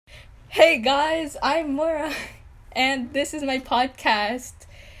Hey guys, I'm Mora, and this is my podcast.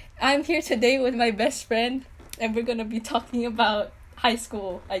 I'm here today with my best friend, and we're gonna be talking about high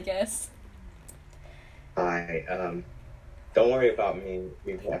school, I guess. Hi, don't worry about me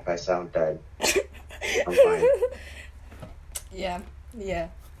even if I sound dead. I'm fine. Yeah.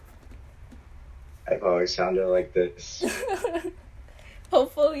 I've always sounded like this.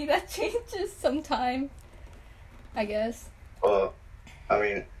 Hopefully that changes sometime, I guess. Well, I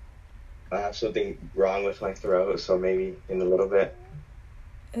mean, I have something wrong with my throat, so maybe in a little bit.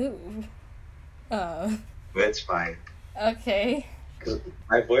 Ooh. But it's fine. Okay. Because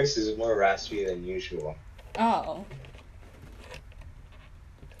my voice is more raspy than usual. Oh.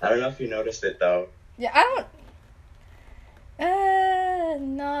 I don't know if you noticed it, though. Yeah, I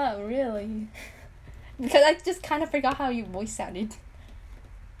don't... not really. Because I just kind of forgot how your voice sounded.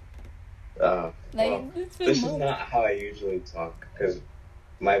 Well, It's been this is months. not how I usually talk, because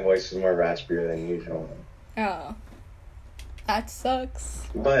my voice is more raspier than usual. Oh. That sucks.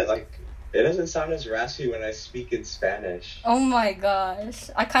 But, it doesn't sound as raspy when I speak in Spanish. Oh my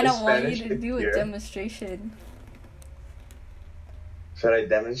gosh. I kind of Is want you Spanish to do a here? demonstration. Should I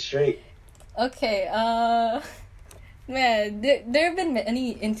demonstrate? Okay, man, there have been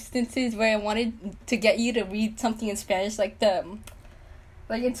many instances where I wanted to get you to read something in Spanish, like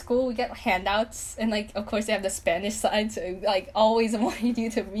in school we get handouts, and of course they have the Spanish side, so always wanted you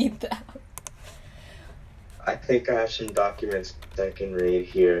to read that. I think I have some documents that I can read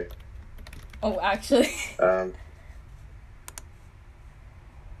here. Oh, actually.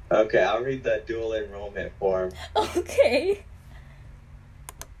 Okay, I'll read the dual enrollment form. Okay.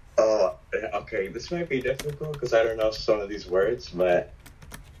 Oh, okay, this might be difficult because I don't know some of these words, but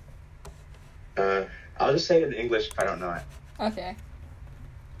I'll just say it in English if I don't know it. Okay.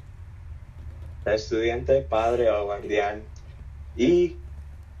 Estudiante, padre o guardián y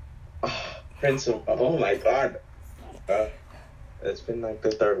principal. Oh my god. It's been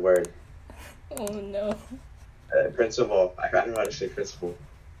the third word. Oh no. Principal. I don't know how to say principal.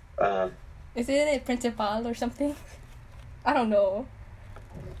 Isn't it principal or something? I don't know.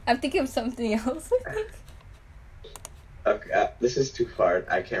 I'm thinking of something else, I think. Okay, this is too far.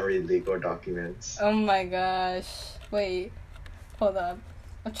 I can't read legal documents. Oh my gosh. Wait. Hold up.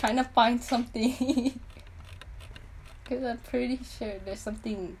 I'm trying to find something. Because I'm pretty sure there's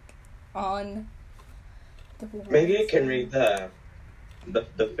something on the Maybe I can website. read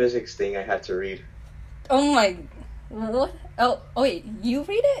the physics thing I had to read. Oh my... What? Oh, wait. You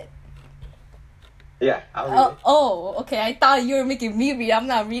read it? Yeah, I'll read it. Oh, okay. I thought you were making me read. I'm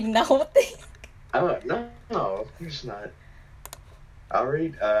not reading the whole thing. Oh, no, of course not. I'll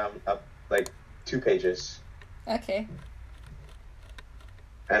read up 2 pages. Okay.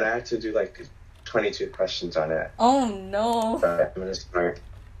 And I have to do 22 questions on it. Oh no. But I'm gonna start.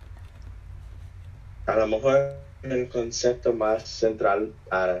 A lo mejor el concepto más central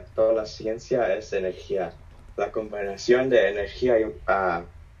para toda la ciencia es energía. La combinación de energía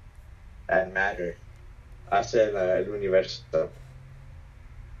and matter hace el universo.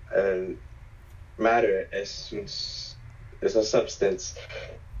 El matter es a substance.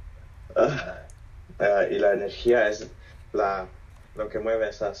 Y la energía es lo que mueve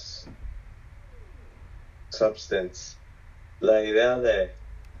esas substance. La idea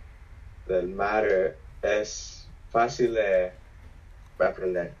del matter es fácil de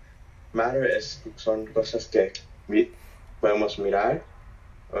aprender. Matter son cosas que podemos mirar,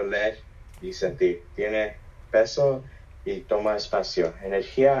 oler y sentir. Tiene peso y toma espacio.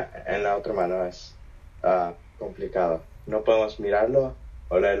 Energía, en la otra mano, es complicado. No podemos mirarlo,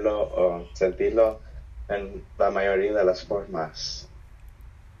 olerlo o sentirlo en la mayoría de las formas.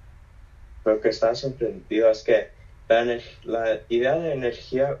 Lo que está sorprendido es que la idea de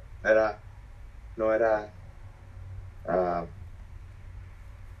energía no era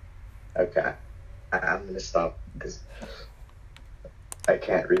okay, I'm gonna stop because I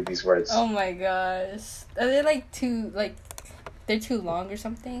can't read these words. Oh my gosh. Are they they're too long or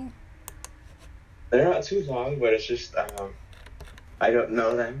something? They're not too long, but it's just I don't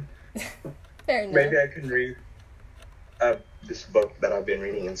know them. Fair enough. Maybe I can read this book that I've been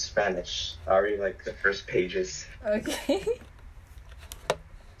reading in Spanish. I'll read the first pages. Okay.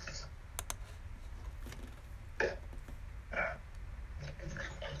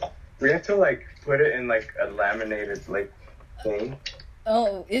 We have to put it in a laminated thing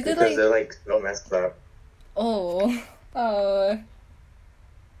Oh, is it because they're so messed up. Oh, I'm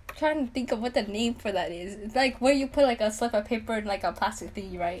trying to think of what the name for that is. It's where you put a slip of paper in a plastic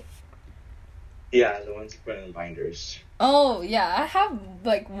thingy, right? Yeah, the ones you put in binders. Oh yeah, I have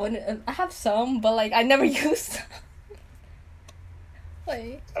one. I have some, but I never use them.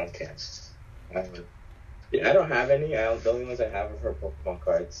 Like, Okay. Um, yeah, I don't have any. The only ones I have are her Pokemon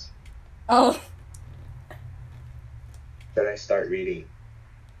cards. oh, Should I start reading?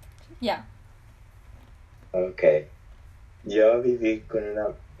 yeah. Okay. Yo viví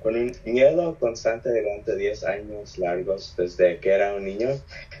con un miedo constante durante 10 años largos, desde que era un niño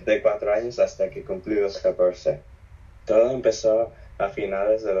de 4 años hasta que cumplí los 14. Todo empezó a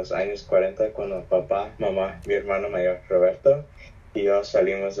finales de los años 40 cuando papá, mamá, mi hermano mayor Roberto y yo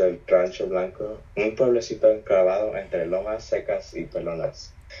salimos del Rancho Blanco, un pueblecito enclavado entre lomas secas y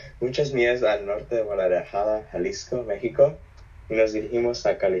pelonas, muchas millas al norte de Guadalajara, Jalisco, México, y nos dirigimos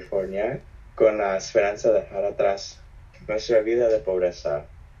a California con la esperanza de dejar atrás nuestra vida de pobreza.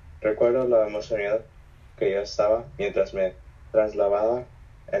 Recuerdo lo emocionado que yo estaba mientras me trasladaba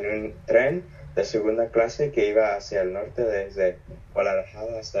en un tren de segunda clase que iba hacia el norte desde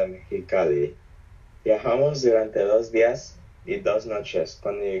Guadalajara hasta Mexicali. Viajamos durante 2 días y 2 noches.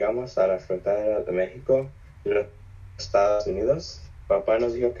 Cuando llegamos a la frontera de México y los Estados Unidos, papá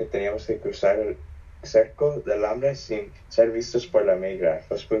nos dijo que teníamos que cruzar el cerco del hambre sin ser vistos por la migra.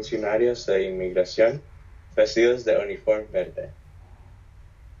 Los funcionarios de inmigración vestidos de uniforme verde.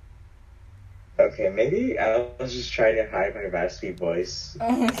 Okay, maybe I was just trying to hide my raspy voice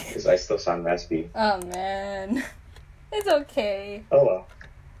because I still sound raspy. Oh man, it's okay. Oh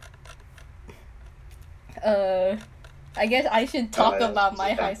well. I guess I should talk yeah, about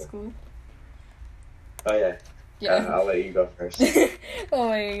my high exactly. school. Oh yeah. Yeah. I'll let you go first. Oh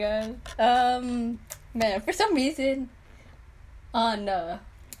my god. Man, for some reason,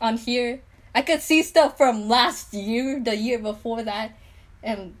 on here, I could see stuff from last year, the year before that,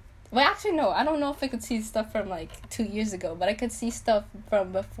 and well, actually no, I don't know if I could see stuff from like 2 years ago, but I could see stuff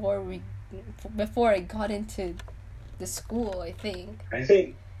from before I got into the school. I think I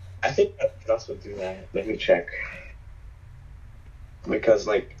think I could also do that. Let me check. Because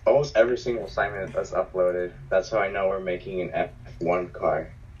like almost every single assignment that's uploaded, that's how I know we're making an F1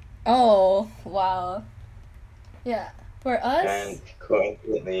 car. Oh wow, yeah. For us, And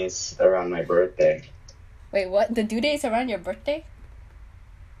coincidentally, it's around my birthday, wait, what? The due date is around your birthday?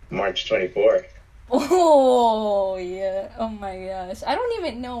 March 24th. Oh yeah. Oh my gosh, I don't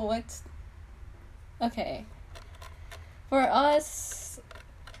even know what's. Okay. For us,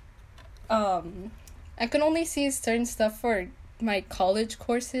 I can only see certain stuff for my college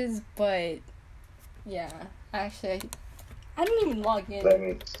courses, but yeah, actually, I don't even log in. Let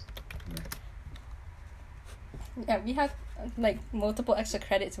me. Yeah, we have like multiple extra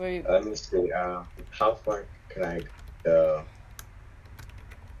credits where. Let me see. How far can I go?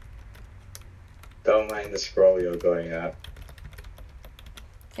 Don't mind the scroll wheel going up.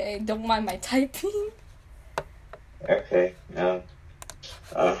 Okay, don't mind my typing. Okay.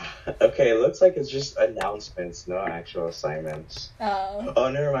 Okay. It looks like it's just announcements, no actual assignments. Oh,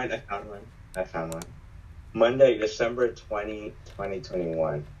 never mind. I found one. Monday, December 20,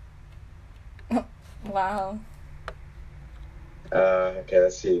 2021. Wow. Okay,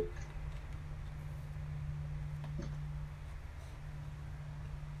 let's see.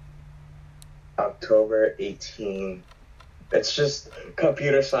 October 18. It's just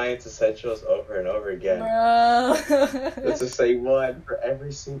computer science essentials over and over again. Bro. It's the same one for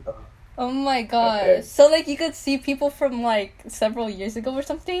every single. Oh my god. Okay. So like you could see people from like several years ago or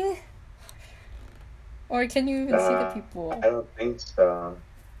something? Or can you even see the people? I don't think so.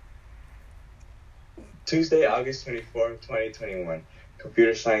 Tuesday, August 24th, 2021.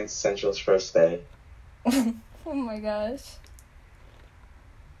 Computer Science Essentials first day. Oh my gosh.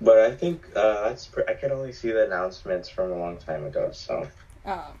 But I think I can only see the announcements from a long time ago, so.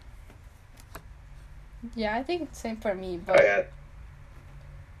 Yeah, I think same for me, but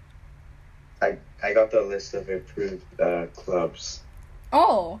I got the list of approved clubs.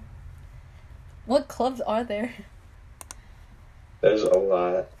 Oh. What clubs are there? There's a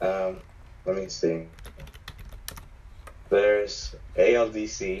lot. Let me see. There's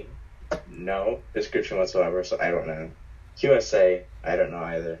ALDC, no description whatsoever, so I don't know. QSA, I don't know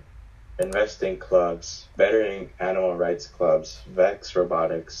either. Investing clubs, Bettering Animal Rights clubs, VEX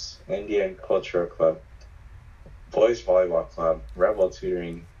Robotics, Indian Cultural Club, Boys Volleyball Club, Rebel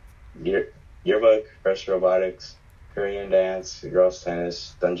Tutoring, Yearbook, Fresh Robotics, Korean Dance, Girls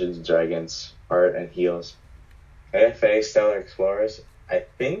Tennis, Dungeons and Dragons, Art and Heels, AFA Stellar Explorers, I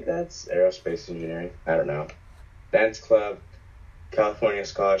think that's Aerospace Engineering, I don't know. Dance Club, California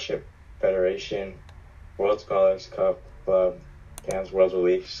Scholarship Federation, World Scholars Club, Cam's World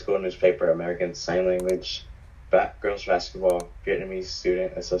Relief, School Newspaper, American Sign Language, Girls Basketball, Vietnamese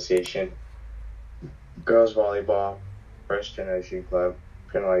Student Association, Girls Volleyball, First Generation Club,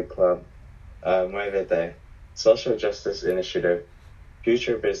 Pinoy Club, Muévete, Social Justice Initiative,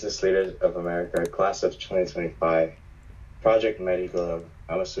 Future Business Leaders of America, Class of 2025. Project Mediglobe,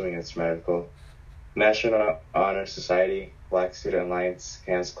 I'm assuming it's medical. National Honor Society, Black Student Alliance,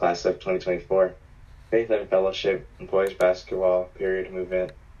 CAMS Class of 2024. Faith and Fellowship, Boys Basketball, Period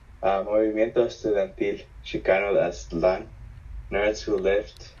Movement. Movimiento Estudiantil Chicano de Aztlán, Nerds Who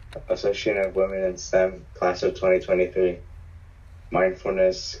Lift, Association of Women in STEM, Class of 2023.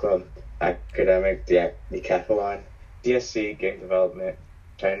 Mindfulness Club, Academic Decathlon, DSC, Game Development,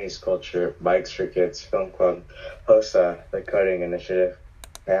 Chinese Culture, Bikes for Kids, Film Club, HOSA, The Cutting Initiative,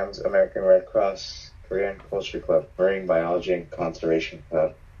 CAMS, American Red Cross, Korean Culture Club, Marine Biology and Conservation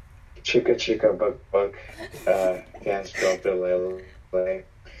Club, Chica Chica Book, CAMS Film Play,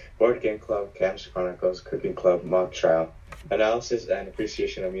 Board Game Club, CAMS Chronicles, Cooking Club, Mock Trial, Analysis and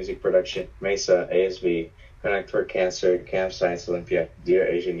Appreciation of Music Production, MESA, ASV, Connect for Cancer, CAMS Science Olympia, Dear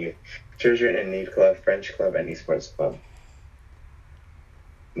Asian Youth, Children in Need Club, French Club, and Esports Club.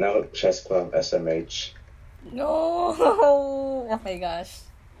 No Chess Club, SMH. No. Oh my gosh.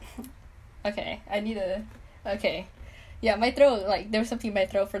 Okay, I need a. Okay, yeah, my throat, like, there was something in my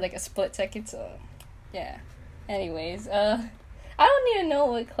throat for like a split second. So, yeah. Anyways, I don't even know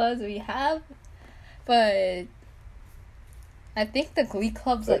what clubs we have, but I think the Glee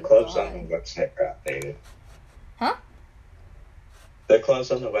clubs The like clubs gone. on the website are outdated. Huh? The clubs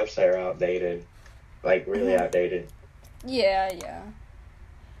on the website are outdated, like really outdated. Yeah.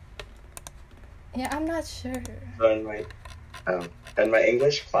 Yeah, I'm not sure. So in my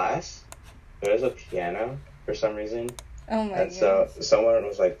English class, there was a piano for some reason, Oh my and god. so someone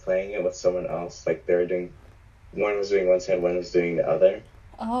was like playing it with someone else. Like they were doing, one was doing one side, one was doing the other,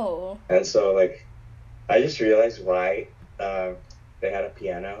 Oh. and so like I just realized why they had a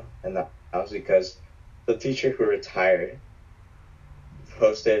piano, and that was because the teacher who retired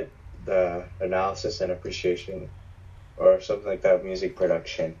posted the analysis and appreciation or something like that, music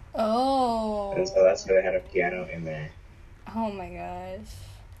production. Oh. And so that's why they had a piano in there. Oh my gosh.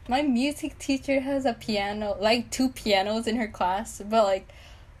 My music teacher has a piano, like 2 pianos in her class, but like,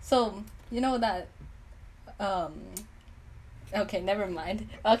 so, you know that, okay, never mind.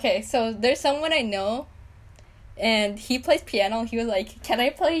 Okay, so there's someone I know, and he plays piano. He was like, can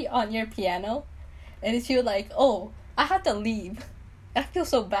I play on your piano? And she was like, oh, I have to leave. I feel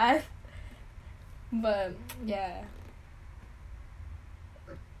so bad. But, yeah.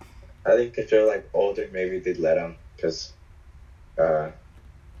 I think if they're like older, maybe they'd let them because they're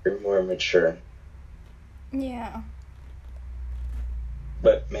more mature. Yeah.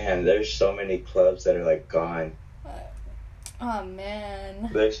 But man, there's so many clubs that are like gone. Oh,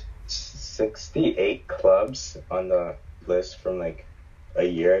 man. There's 68 clubs on the list from like a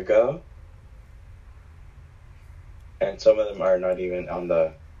year ago. And some of them are not even on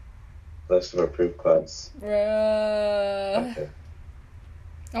the list of approved clubs. Bruh. Okay.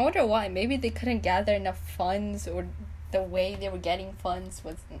 I wonder why. Maybe they couldn't gather enough funds, or the way they were getting funds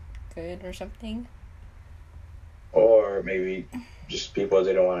wasn't good or something. Or maybe just people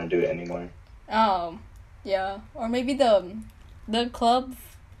didn't want to do it anymore. Yeah. Or maybe the club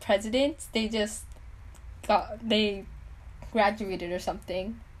presidents, they graduated or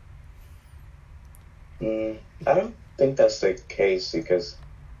something. I don't think that's the case because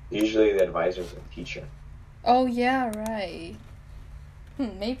usually the advisor's a teacher. Oh yeah, right.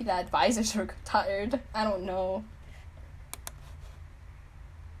 Maybe the advisors are tired. I don't know.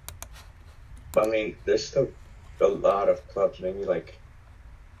 But I mean, there's still a lot of clubs, maybe like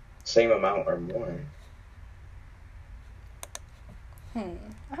same amount or more.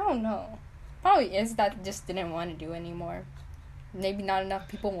 I don't know. Probably is that just didn't want to do anymore. Maybe not enough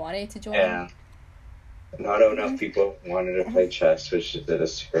people wanted to join. Yeah. Not enough people wanted to play chess, which is a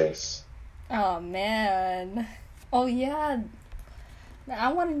disgrace. Oh man. Oh yeah.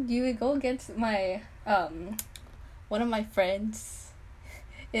 I wanted you to go against my one of my friends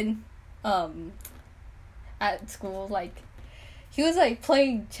in at school. Like, he was like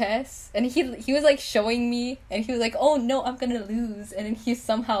playing chess, and he was like showing me, and he was like, oh no, I'm gonna lose, and then he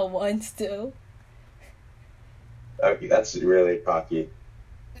somehow won still. Okay, that's really cocky.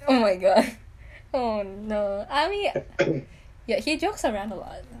 Oh my god. Oh no. I mean, yeah, he jokes around a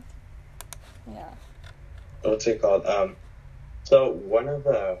lot. Yeah. What's it called? So one of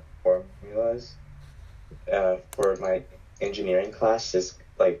the formulas for my engineering class is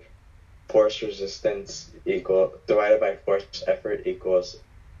like force resistance divided by force effort equals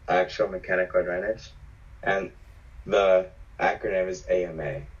actual mechanical advantage, and the acronym is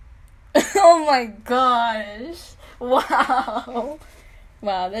AMA. Oh my gosh. Wow.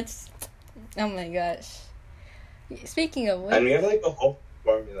 Wow, that's... Oh my gosh. Speaking of which... And we have like a whole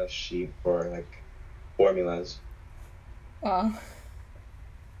formula sheet for like formulas. Oh.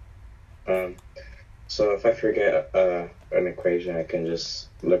 So if I forget an equation, I can just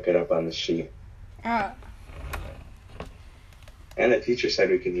look it up on the sheet. Ah. And the teacher said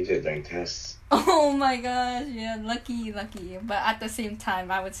we could use it during tests. Oh my gosh, yeah, lucky. But at the same time,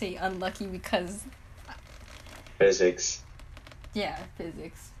 I would say unlucky because, Physics. yeah,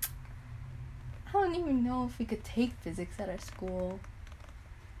 physics. I don't even know if we could take physics at our school.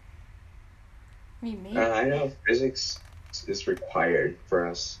 I mean, maybe. I know physics is required for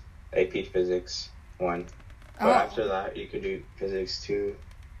us. AP Physics 1. But after that, you could do Physics 2.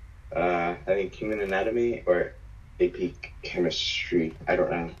 I think Human Anatomy or AP Chemistry. I don't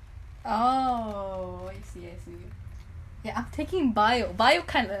know. Oh, I see. Yeah, I'm taking bio. Bio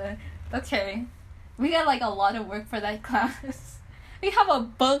kind of, okay. We got like a lot of work for that class. We have a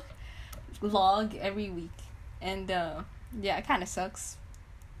book log every week. And, yeah, it kind of sucks.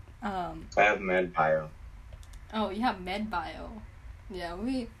 I have Med Bio. Oh, you have Med Bio. Yeah,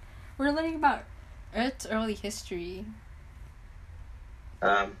 we're learning about Earth's early history.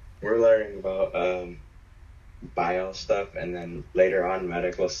 We're learning about, bio stuff and then later on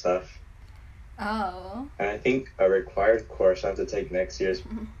medical stuff. Oh. And I think a required course I have to take next year is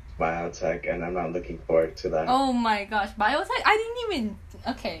biotech, and I'm not looking forward to that. Oh my gosh, biotech? I didn't even...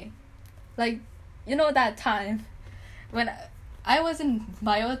 Okay. Like, you know that time when I was in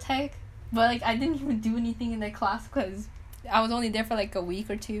biotech, but like I didn't even do anything in the class because I was only there for like a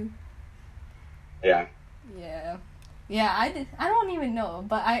week or two. Yeah. Yeah, I don't even know,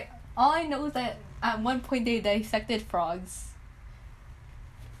 but all I know is that at one point they dissected frogs.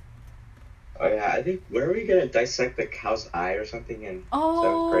 Oh yeah, I think were we gonna dissect the cow's eye or something in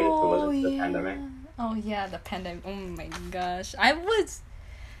 7th grade if it wasn't the pandemic? Oh yeah, the pandemic. Oh my gosh, I was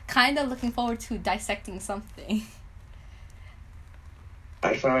kind of looking forward to dissecting something.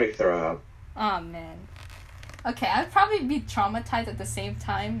 I'd probably throw up. Oh man. Okay, I'd probably be traumatized at the same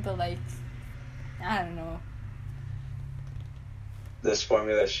time, but like, I don't know. This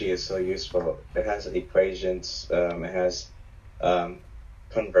formula sheet is so useful. It has equations. It has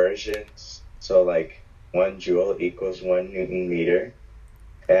conversions. So like 1 joule equals 1 Newton meter.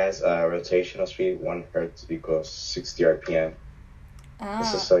 It has rotational speed 1 hertz equals 60 RPM.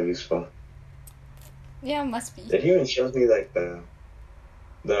 This is so useful. Yeah, it must be. It even shows me like the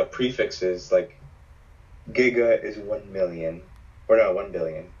prefixes, like giga is 1 million, or no, 1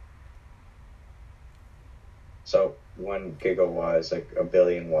 billion. So 1 gigawatt is like a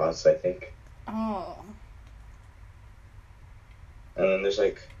billion watts, I think. Oh. And then there's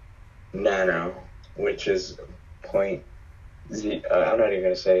like nano, which is I'm not even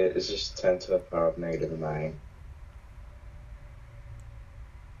gonna say it. It's just 10 to the power of negative 9.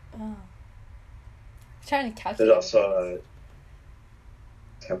 Oh. Trying to calculate. There's also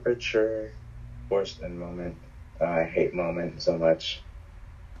a temperature, force, and moment. I hate moment so much.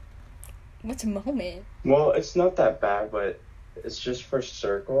 What's a moment? Well, it's not that bad, but it's just for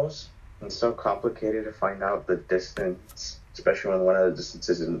circles. It's so complicated to find out the distance, especially when one of the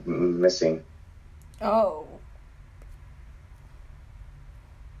distances is missing. Oh.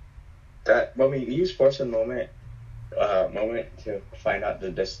 That when we use force and moment to find out the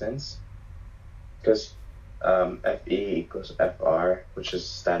distance, because Fe equals Fr, which is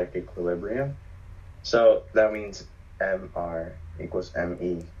static equilibrium. So that means Mr equals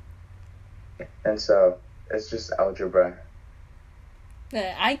Me. And so it's just algebra.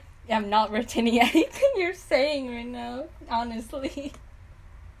 I am not retaining anything you're saying right now, honestly.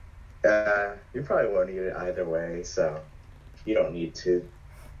 You probably won't need it either way, so you don't need to.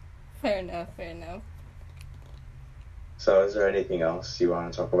 Fair enough. So is there anything else you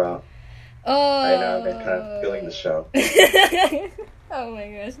want to talk about? Oh. I know I've been kind of feeling the show. Oh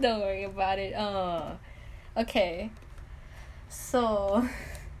my gosh, don't worry about it. Okay. So,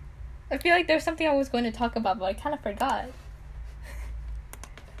 I feel like there's something I was going to talk about, but I kind of forgot.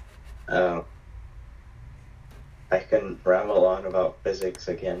 I can ramble on about physics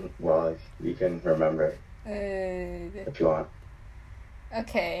again while you can remember. If you want.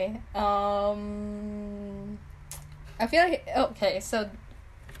 Okay. I feel like okay. So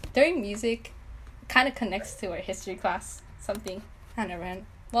during music, kind of connects to our history class. Something kind of random.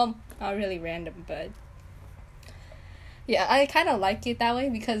 Well, not really random, but yeah, I kind of like it that way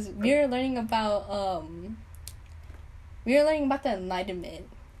because we were learning about the Enlightenment,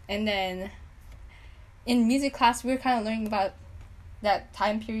 and then in music class we were kind of learning about that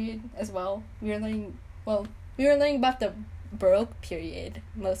time period as well. We were learning about the Baroque period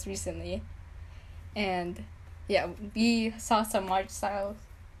most recently, and yeah, we saw some art styles.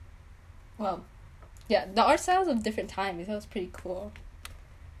 Well, yeah, the art styles of different times. That was pretty cool.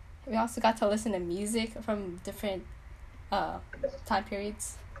 We also got to listen to music from different time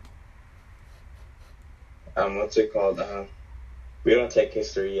periods. what's it called? We don't take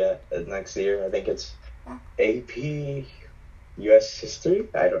history yet. Next year, I think it's AP U.S. history.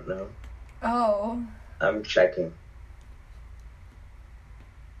 I don't know. Oh. I'm checking.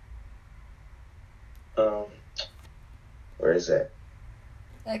 Um, where is it?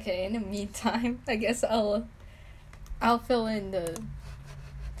 Okay, in the meantime, I guess I'll fill in the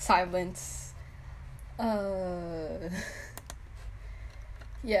silence.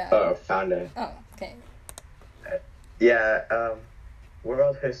 Yeah. Oh, found it. Oh, okay. Yeah,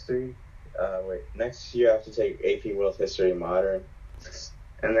 world history. Wait, next year I have to take AP World History Modern.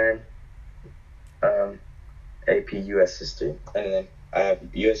 And then, AP US History. And then I have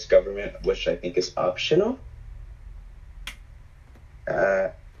US Government, which I think is optional.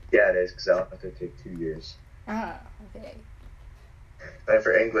 Yeah, it is, because I'll have to take 2 years. Okay. And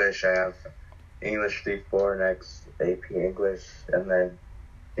for English, I have English 3-4 next, AP English, and then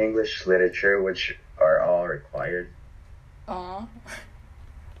English Literature, which are all required. Aw.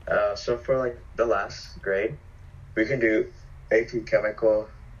 So for like the last grade, we can do AP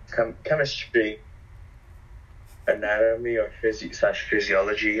Chemistry, Anatomy or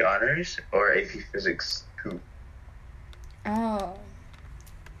Physiology honors, or AP Physics 2. Oh.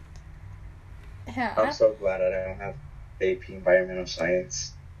 Yeah. I'm so glad I don't have AP Environmental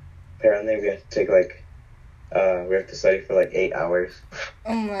Science. Apparently, we have to take we have to study for 8 hours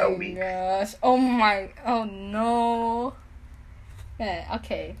Oh my a week. gosh. Oh no. Yeah,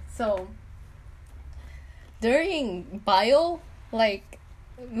 okay. So during bio, we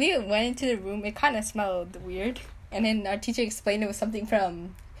went into the room, it kind of smelled weird. And then our teacher explained it was something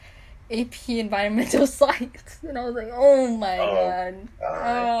from AP Environmental Science. And I was like, oh my god.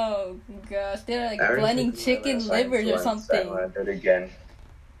 Oh gosh. They're blending chicken livers or something. I want to do it again.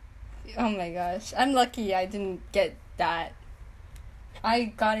 Oh my gosh. I'm lucky I didn't get that. I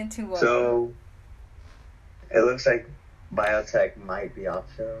got into So, it looks like biotech might be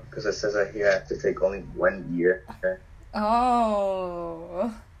optional, because it says that here I have to take only 1 year.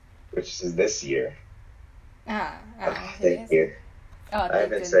 Oh. Which is this year. Thank you. Oh, I have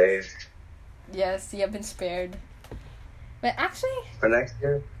been saved. Yes, you have been spared. But actually... For next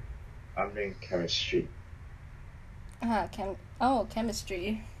year, I'm doing chemistry.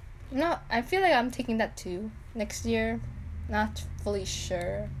 Chemistry. No, I feel like I'm taking that too. Next year. Not fully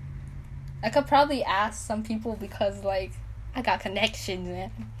sure. I could probably ask some people because, I got connections,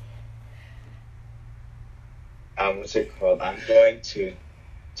 man. What's it called? I'm going to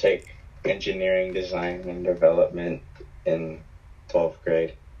take engineering, design, and development in 12th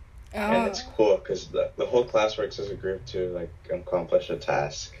grade. Oh. And it's cool because the whole class works as a group to accomplish a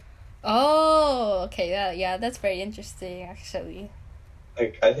task. Oh, okay. Yeah, that's very interesting, actually.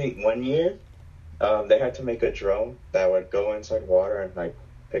 I think 1 year, they had to make a drone that would go inside water and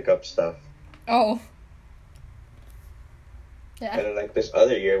pick up stuff. Oh. Yeah. And then this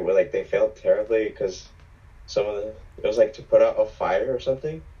other year where they failed terribly because it was to put out a fire or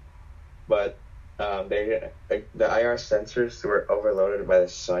something, but the IR sensors were overloaded by the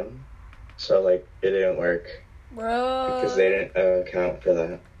sun, so it didn't work. Bro. Because they didn't account for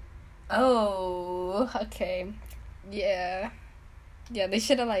that. Oh, okay. Yeah, they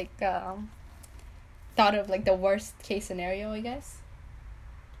should have thought of the worst case scenario, I guess.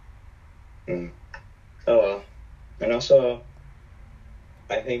 Oh well. And also,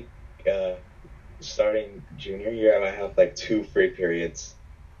 I think starting junior year I might have 2 free periods.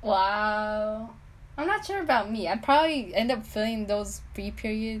 Wow. I'm not sure about me. I'd probably end up filling those free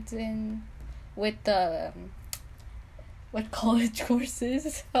periods in with the college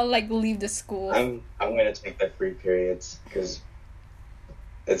courses. I'll leave the school. I'm gonna take the free periods because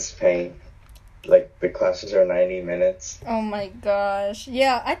it's pain. The classes are 90 minutes. Oh my gosh.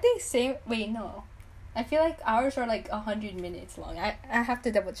 Yeah, I think same. Wait, no. I feel like ours are 100 minutes long. I have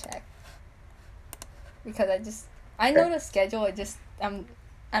to double check. Because I know the schedule.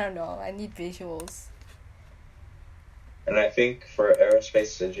 I don't know. I need visuals. And I think for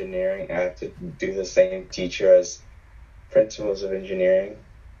aerospace engineering, I have to do the same teacher as Principles of Engineering.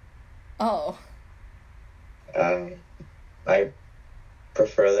 Oh. I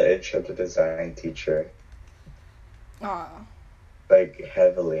prefer the Intro to Design teacher. Oh.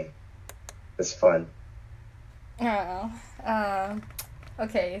 Heavily. It's fun. Oh.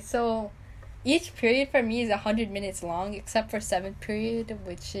 Okay, so each period for me is 100 minutes long, except for 7th period,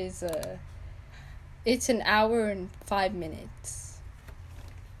 which is it's an hour and 5 minutes.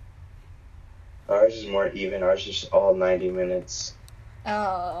 Ours is more even. Ours is all 90 minutes.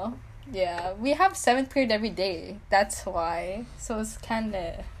 Oh, yeah. We have 7th period every day. That's why. So it's kind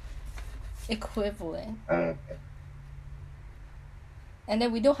of equivalent. Okay. And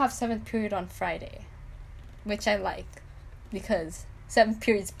then we don't have 7th period on Friday. which I like because 7th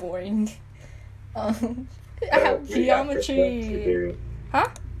period's boring. I have geometry. Huh?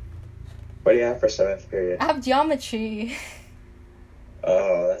 What do you have for 7th period? I have geometry.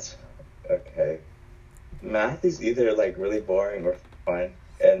 Oh, that's okay. Math is either like really boring or fun,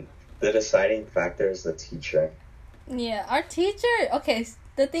 and the deciding factor is the teacher. Yeah, our teacher. Okay,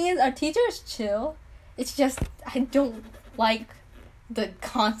 the thing is, our teacher is chill. It's just I don't like the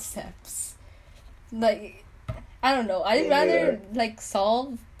concepts. Like, I don't know. I'd rather like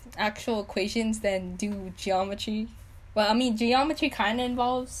solve actual equations than do geometry. Well, I mean, geometry kind of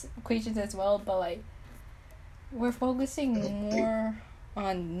involves equations as well, but like, we're focusing more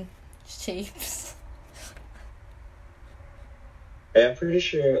on shapes. Yeah, I'm pretty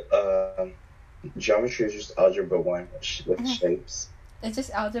sure geometry is just algebra 1 with shapes. It's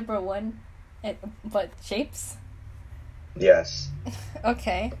just algebra 1, but shapes? Yes.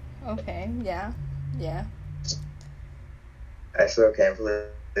 Okay, yeah. I still can't believe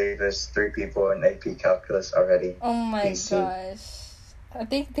there's 3 people in AP Calculus already. Oh my gosh. I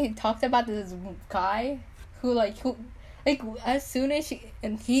think they talked about this guy who as soon as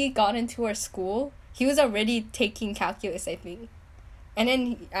he got into our school, he was already taking calculus, I think. And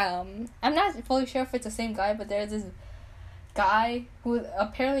then I'm not fully sure if it's the same guy, but there's this guy who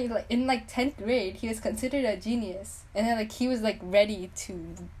apparently in 10th grade he was considered a genius, and then he was ready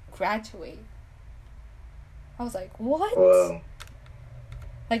to graduate. I was like, what? Whoa.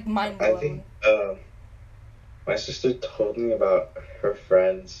 Mind blown. I think my sister told me about her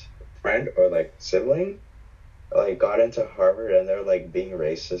friend or sibling got into Harvard, and they're being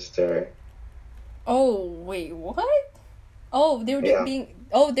racist to her. Oh wait, what? Oh, they were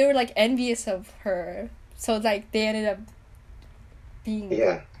they were envious of her, so they ended up being.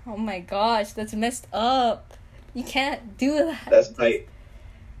 Yeah. Oh my gosh, that's messed up. You can't do that. That's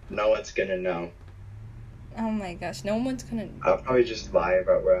no one's gonna know. Oh my gosh, no one's gonna. I'll probably just lie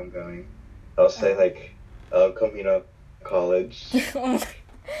about where I'm going. I'll say El Camino College.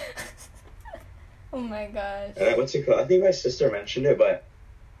 Oh my gosh. And what's it called? I think my sister mentioned it, but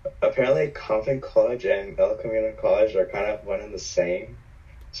apparently Compton College and El Camino College are kind of one and the same.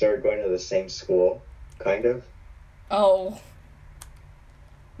 So we're going to the same school, kind of. Oh.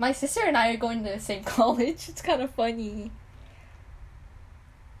 My sister and I are going to the same college. It's kind of funny.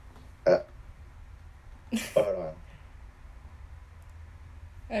 Hold on.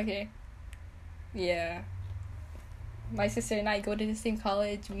 Okay. Yeah. My sister and I go to the same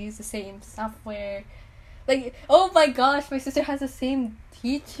college. We use the same software. Oh my gosh, my sister has the same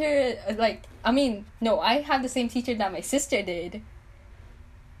teacher. No, I have the same teacher that my sister did.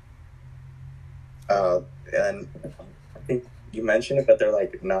 And I think you mentioned it, but they're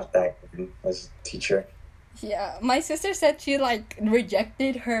not that good as a teacher. Yeah, my sister said she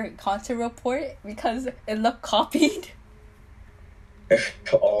rejected her concept report because it looked copied.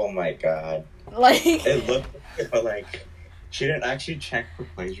 Oh my god. It looked, but she didn't actually check for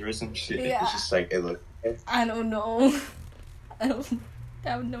plagiarism. It's just it looked. I don't know. I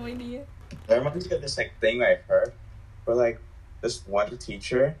have no idea. That reminds me of this thing I heard where this one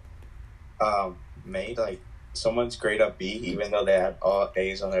teacher made someone's grade a B even though they had all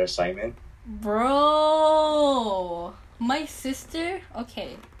A's on their assignment. Bro, my sister,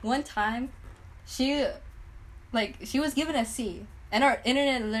 okay, one time she was given a C, and our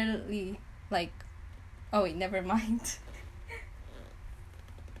internet literally oh wait, never mind.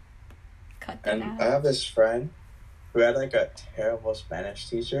 Cut that out. I have this friend who had a terrible Spanish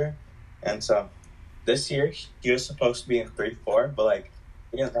teacher, and so this year he was supposed to be in 3-4, but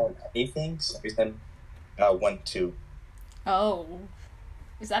he didn't know anything, so he's in 1-2. Oh,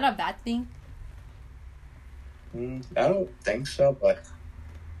 is that a bad thing? I don't think so, but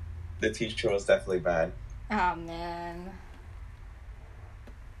the teacher was definitely bad. Oh man.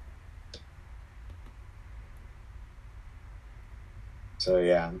 So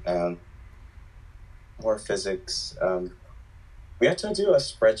yeah, more physics. We had to do a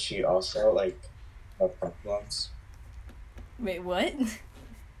spreadsheet also, of problems. Wait, what?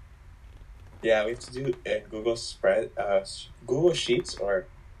 Yeah, we have to do in Google Sheets or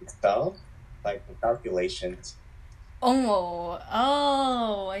Excel, calculations. Oh,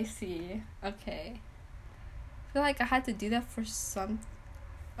 I see. Okay. I feel I had to do that for some.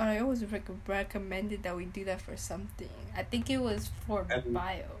 Or I always recommended that we do that for something. I think it was for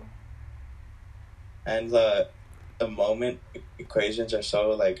bio. And the moment equations are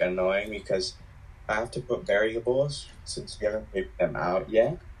so annoying because I have to put variables since we haven't figured them out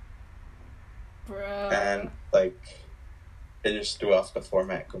yet. Bro. And it just threw off the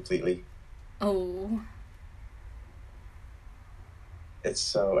format completely. Oh. It's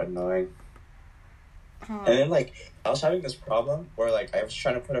so annoying. Huh. And then, like, I was having this problem where, like, I was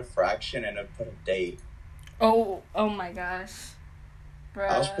trying to put a fraction and I put a date. Oh my gosh. Bruh.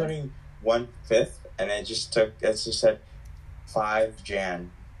 I was putting 1/5, and it just said 5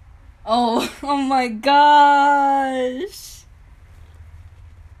 Jan. Oh my gosh.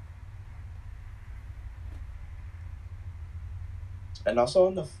 And also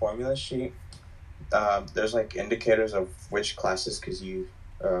on the formula sheet, there's like indicators of which classes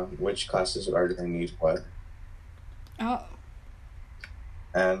which classes are going to need what. Oh.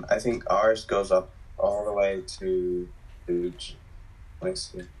 And I think ours goes up all the way to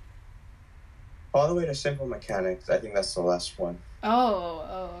let's see, all the way to simple mechanics. I think that's the last one.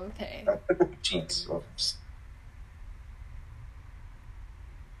 Oh, okay. Jeez. Oops.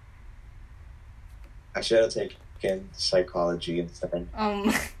 I should have taken psychology instead.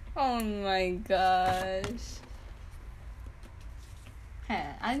 Oh my gosh.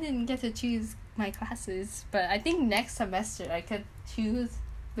 I didn't get to choose my classes, but I think next semester I could choose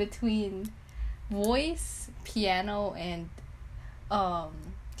between voice, piano, and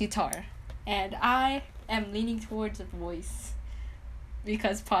guitar. And I am leaning towards voice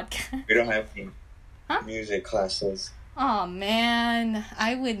because podcast. We don't have any Huh? music classes. Oh man,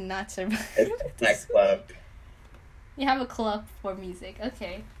 I would not survive. It's next club. You have a club for music,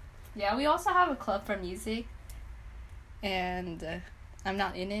 okay? Yeah, we also have a club for music, and I'm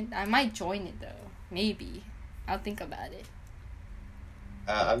not in it. I might join it though, maybe. I'll think about it.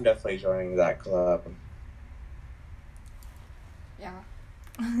 I'm definitely joining that club. Yeah.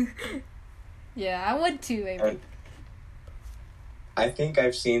 Yeah, I would too, maybe. I think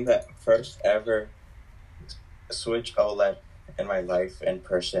I've seen the first ever Switch OLED in my life in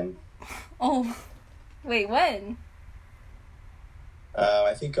person. Oh, wait, when?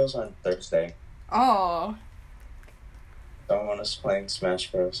 I think it was on Thursday. Oh. Someone was playing Smash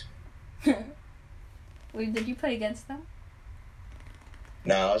Bros. Wait, did you play against them?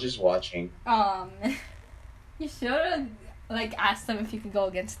 No, I was just watching. You should have like asked them if you could go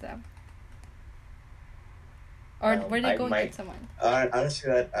against them. Or were they going against someone? Honestly,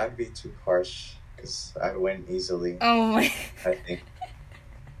 that'd be too harsh because I'd win easily. Oh my. I think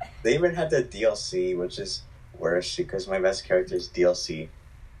they even had the DLC, which is worse because my best character is DLC.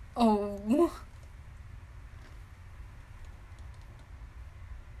 Oh.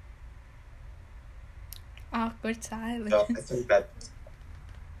 Awkward silence. So I think that.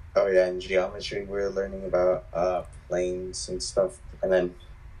 Oh yeah, in geometry we're learning about planes and stuff, and then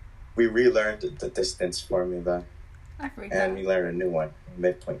we relearned the distance formula, I forgot. and we learned a new one,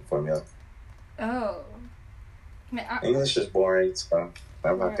 midpoint formula. Oh. Man, English is boring, so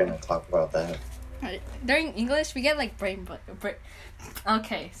I'm not gonna talk about that. During English, we get like brain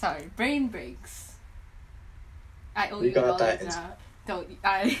breaks. I owe you $1 now. Don't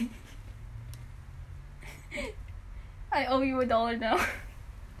I? I owe you $1 now.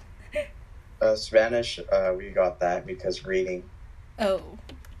 Spanish, we got that because reading. Oh.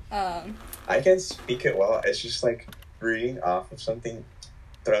 I can speak it well. It's just like reading off of something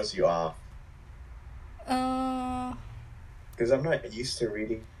throws you off. Because I'm not used to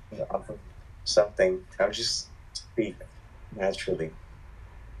reading off of something. I would just speak naturally.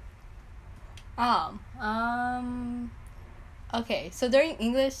 Okay, so during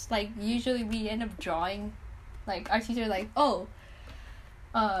English, like, usually we end up drawing. Like, our teacher like,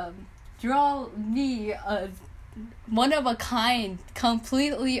 draw me a one-of-a-kind,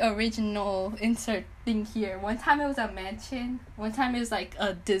 completely original insert thing here. One time it was a mansion. One time it was, like,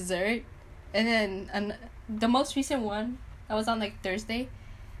 a dessert. And then the most recent one that was on, like, Thursday,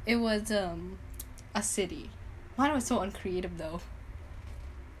 it was, a city. Mine was so uncreative, though.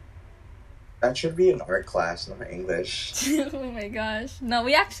 That should be an art class, not English. Oh my gosh. No,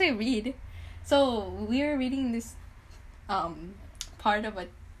 we actually read. So, we were reading this part of a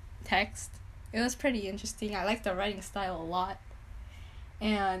text. It was pretty interesting. I like the writing style a lot.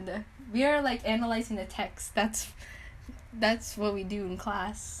 And we are like analyzing the text. That's what we do in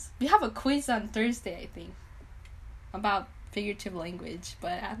class. We have a quiz on Thursday, I think, about figurative language,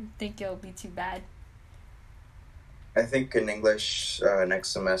 but I don't think it'll be too bad. I think in English,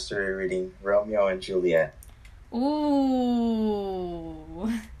 next semester we're reading Romeo and Juliet.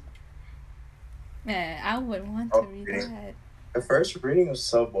 Ooh. Man, I would want to read that. The first reading was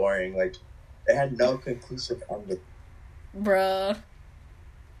so boring. Like, it had no conclusive ending. Bruh.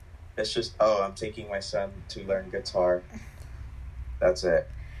 It's just, I'm taking my son to learn guitar. That's it.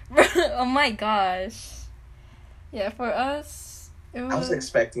 Oh my gosh. Yeah, for us, it was... I was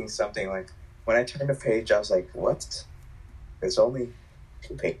expecting something like, when I turned the page, I was like, what? It's only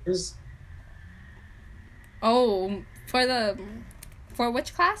 2 pages? Oh, for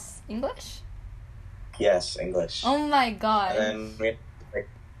which class? English? Yes, English. Oh my god. And then we had like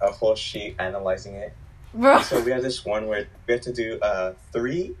a whole sheet analyzing it. Bro. So we had this one where we had to do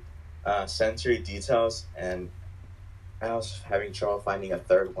 3 sensory details, and I was having trouble finding a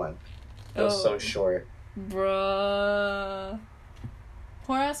third one. It was so short. Bruh.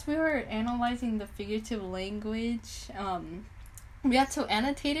 For us, we were analyzing the figurative language. We had to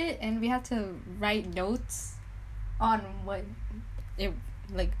annotate it, and we had to write notes on what it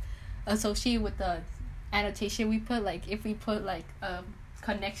like associated with the annotation we put. Like if we put like a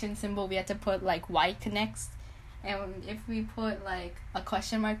connection symbol, we had to put like Y connects, and if we put like a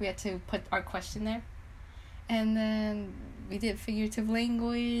question mark, we had to put our question there. And then we did figurative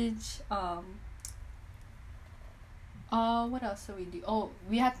language. What else did we do? Oh,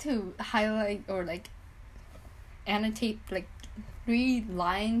 we had to highlight or like annotate like 3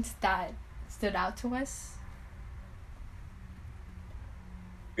 lines that stood out to us.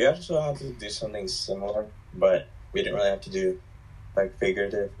 We also had to do something similar, but we didn't really have to do like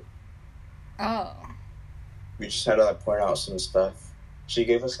figurative. Oh. We just had to like point out some stuff. She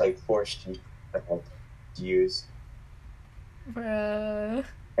gave us like 4 sheets that helped to use, Bruh.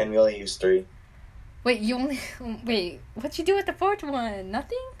 and we only used 3. Wait, what'd you do with the 4th one?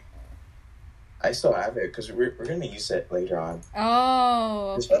 Nothing? I still have it because we're gonna use it later on.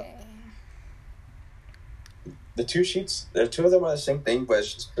 Oh, okay. The 2 sheets, the 2 of them are the same thing, but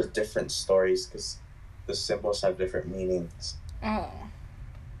it's just for different stories because the symbols have different meanings. Oh.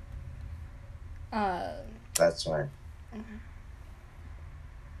 That's why.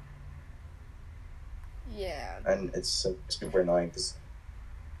 Yeah. And it's super annoying because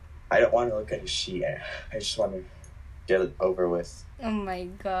I don't want to look at a sheet. I just want to get it over with. Oh my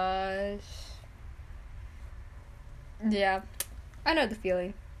gosh. Yeah. I know the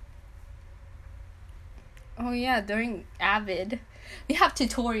feeling. Oh yeah, during Avid, we have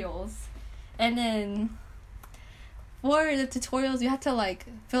tutorials. And then for the tutorials, you have to like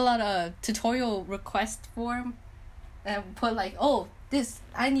fill out a tutorial request form and put like, oh,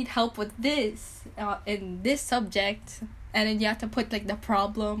 I need help with this in this subject. And then you have to put like the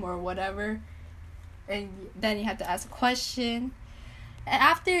problem or whatever. And then you have to ask a question. And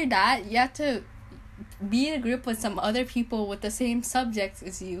after that, you have to be in a group with some other people with the same subjects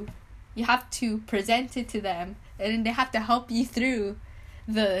as you. You have to present it to them, and then they have to help you through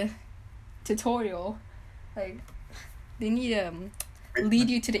the tutorial. Like, they need to lead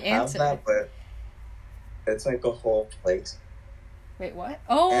you to the answer. That, but it's like a whole place. Wait, what?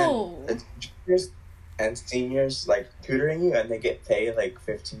 Oh! And it's juniors and seniors like tutoring you, and they get paid like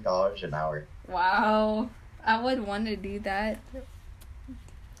 $15 an hour. Wow. I would want to do that.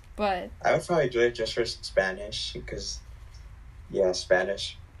 But I would probably do it just for Spanish because, yeah,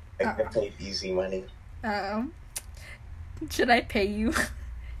 Spanish. I get paid easy money. Should I pay you?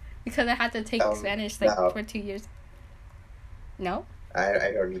 Because I had to take Spanish for 2 years. No?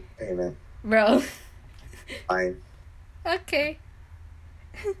 I don't need payment. Bro. Fine. Okay.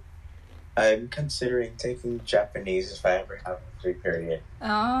 I'm considering taking Japanese if I ever have a free period.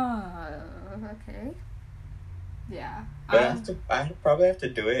 Oh, okay. Yeah. But I probably have to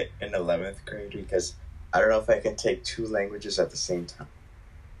do it in 11th grade because I don't know if I can take 2 languages at the same time.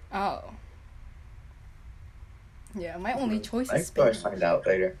 Oh. Yeah, my only choice is I'll Spanish. find out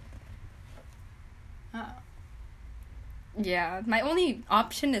later. Oh. Yeah, my only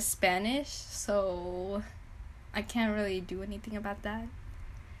option is Spanish, so I can't really do anything about that.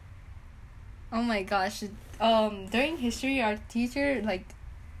 Oh my gosh. During history, our teacher, like,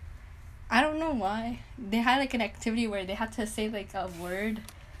 I don't know why, they had like an activity where they had to say like a word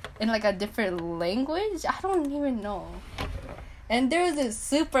in like a different language. I don't even know. And there was this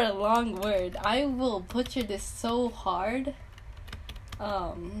super long word. I will butcher this so hard.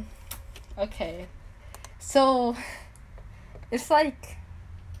 Okay. So, it's like,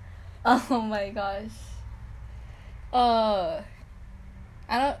 oh my gosh.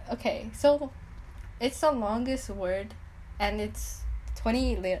 Okay, so it's the longest word, and it's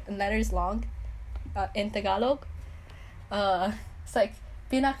 20 letters long in Tagalog. It's like,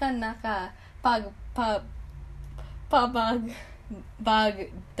 pinaka-naka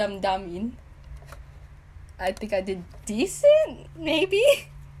bag damdamin. I think I did decent, maybe?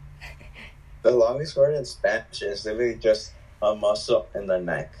 The longest word in Spanish is literally just a muscle in the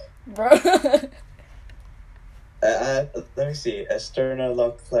neck. Bro. Let me see.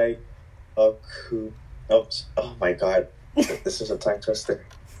 Esternocleidomastoideo. Oh my god. This is a tongue twister.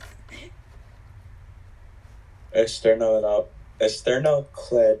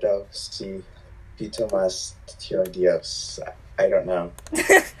 Esternocleidomastoideo. I don't know.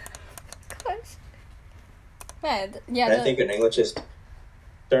 Gosh. Man, yeah. And I think in English is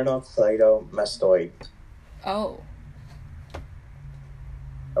sternocleidomastoid, Oh.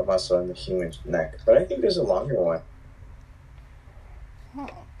 a muscle in the human neck. But I think there's a longer one. Huh.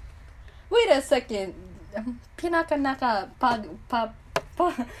 Wait a second. Pinaka pag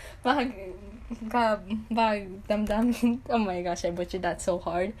dam dam. Oh my gosh, I butchered that so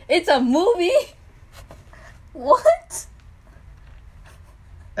hard. It's a movie. What?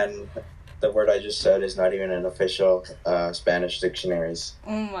 And the word I just said is not even in official Spanish dictionaries.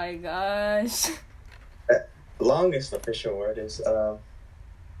 Oh my gosh. The longest official word is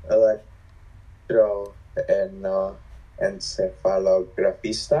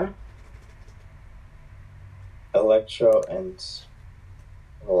electroencephalographista.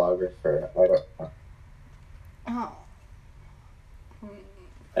 Electroencephalographer. I don't know. Oh.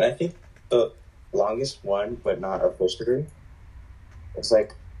 And I think the longest one, but not officially, is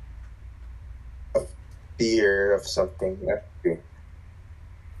like a fear of something.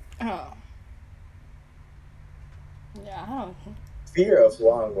 Oh. Yeah, I don't. Fear of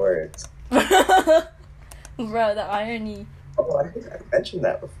long words. Bro, the irony. Oh, I think I mentioned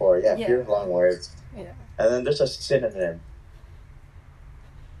that before. Yeah, Yeah. fear of long words. Yeah. And then there's a synonym.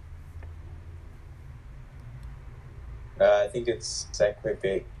 I think it's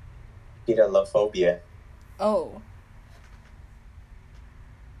sequipedalophobia. Oh.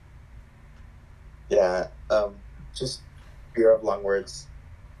 Yeah, just fear of long words.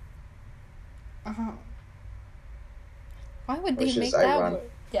 Uh-huh. Why would they Which make is that ironic.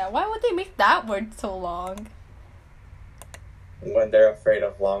 word? Yeah, why would they make that word so long? When they're afraid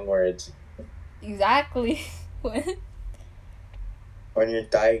of long words. Exactly. What? When you're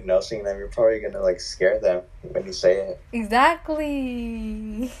diagnosing them, you're probably gonna like scare them when you say it.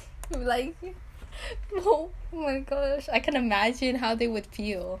 Exactly. Like, oh my gosh, I can imagine how they would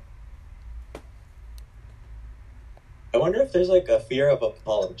feel. I wonder if there's like a fear of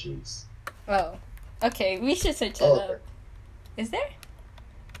apologies. Oh, okay, we should search it Oh. up. Is there?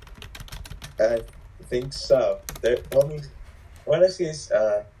 I think so. What I see is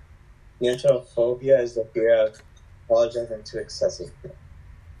neotrophobia is the fear of apologizing too excessively.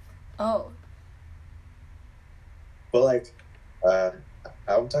 Oh, But like,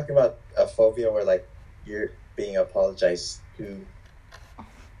 I'm talking about a phobia where like you're being apologized to.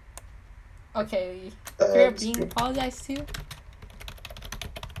 okay. Fear of being excuse- apologized to?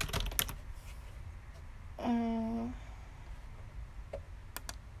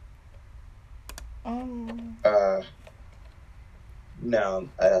 Um, No,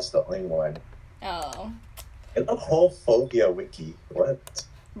 that's the only one. oh. In the whole phobia wiki, what?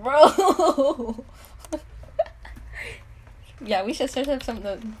 Bro! Yeah, we should search up some of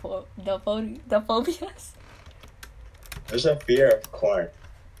the phobias. There's a fear of corn.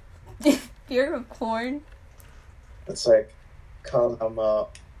 Fear of corn? It's like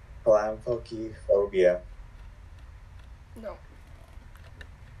phobia. No.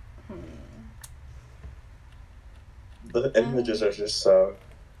 The images are just so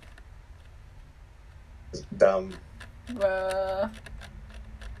dumb. Bruh.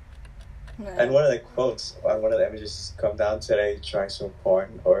 Man. And one of the quotes on one of the images, "Come down today, try some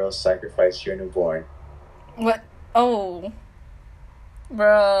corn, or else sacrifice your newborn." What? Oh.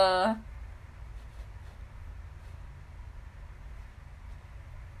 Bruh.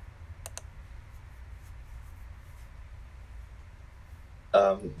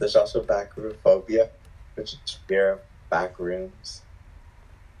 There's also backroom phobia, which is fear of back rooms.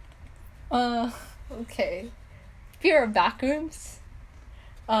 Okay. Fear of backrooms?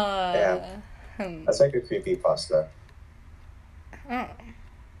 Yeah. That's like a creepypasta. Oh.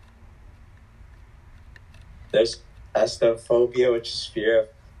 There's astophobia, which is fear of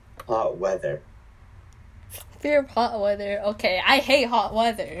hot weather. Fear of hot weather. Okay, I hate hot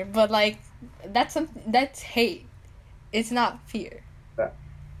weather, but like that's hate. It's not fear.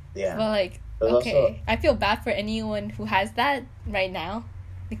 Yeah. But like, There's okay, also- I feel bad for anyone who has that right now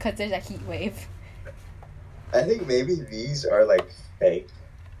because there's a heat wave. I think maybe these are like fake.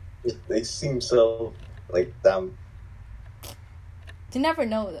 They seem so like dumb. You never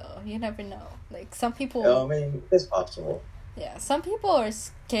know though. You never know. Like some people, I mean, it's possible. yeah, some people are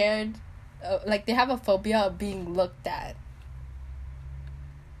scared. Like they have a phobia of being looked at.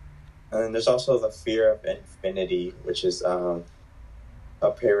 And then there's also the fear of infinity, which is a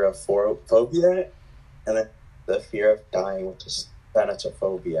paraphobia, and then the fear of dying, which is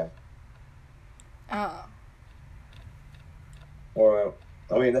thanatophobia. Oh. Or,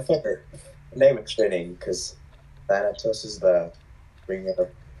 I mean, the name is fitting because Thanatos is the bringing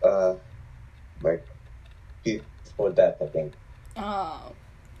up, like, before death, I think. Oh.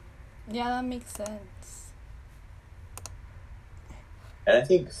 Yeah, that makes sense. And I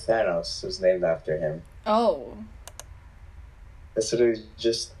think Thanos was named after him. Oh. It's literally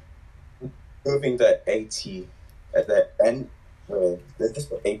just moving the AT at the end. Just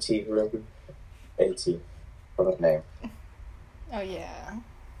the AT, remember? AT. What a name. Oh, yeah.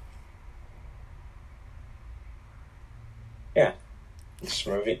 Yeah. Just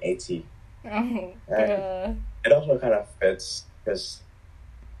moving AT. Oh, It also kind of fits because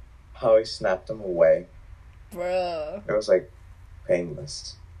how he snapped him away. bruh. It was like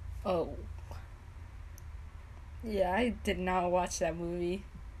painless. Oh. Yeah, I did not watch that movie.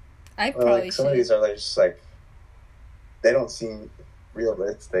 I Well, probably like some of should. these are like just like they don't seem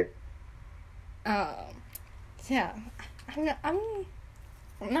realistic. Yeah, I'm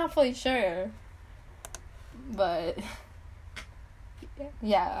not fully sure, but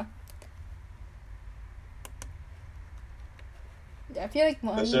yeah. I feel like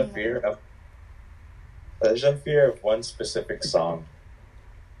one. There's a fear of one specific song,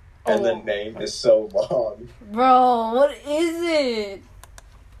 and the Oh. name is so long. Bro, what is it?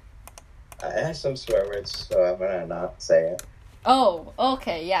 I have some swear words, so I'm gonna not say it. Oh,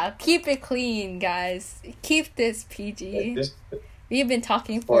 okay, yeah. Keep it clean, guys. Keep this PG. Just We've been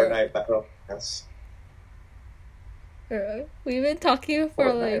talking for. Fortnite Battle Pass. We've been talking for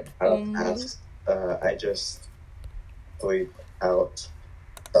Fortnite like Battle almost. Pass. I just bleep out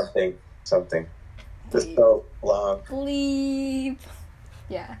something. It's Bleep. so long. Bleep.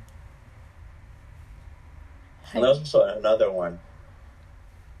 Yeah. And there's also another one.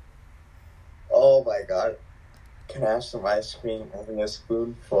 Oh my god. Can I have some ice cream and a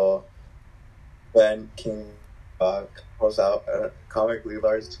spoonful? Then King pulls out a comically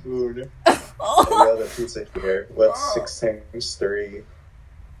large spoon. And the other pizza here. What's 6 times 3?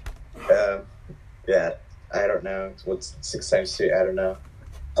 Yeah, I don't know. What's 6 times 3? I don't know.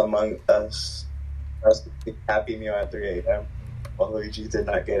 Among Us. That's the Happy Meal at 3 a.m. Luigi did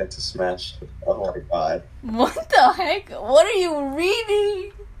not get into Smash. Oh my god. What the heck? What are you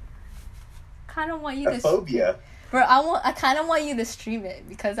reading? Kind of want you A to. phobia. Bro, I kind of want you to stream it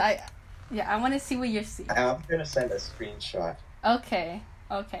because I want to see what you're seeing. I'm gonna send a screenshot. Okay.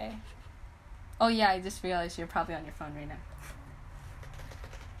 Oh yeah, I just realized you're probably on your phone right now.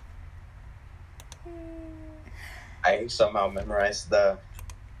 I somehow memorized the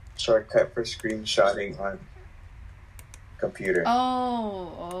shortcut for screenshotting on computer.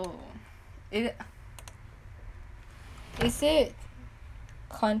 Oh. Is it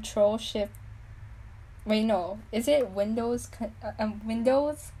Control Shift? Wait, no. Is it Windows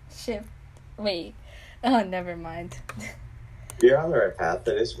Shift? Wait. Oh, never mind. You're on the right path.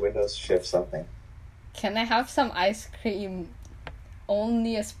 It is Windows Shift something. Can I have some ice cream?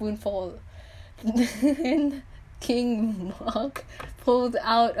 Only a spoonful. And King Mug pulled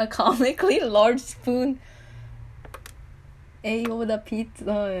out a comically large spoon. Ayo, the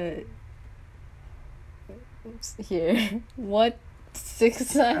pizza. Oops, here. What?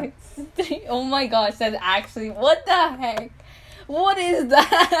 6 times 3? Oh my gosh, that's actually. What the heck? What is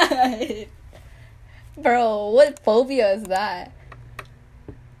that? Bro, what phobia is that?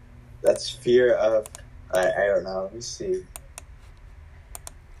 That's fear of. I don't know. Let me see.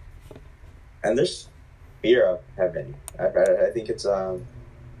 And there's fear of heaven. I've read it. I think it's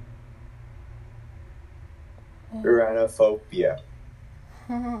Uranophobia.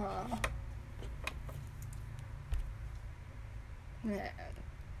 Huh. Yeah.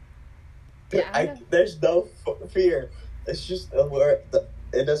 There's no fear. It's just a word.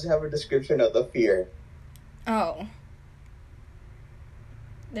 It doesn't have a description of the fear. Oh.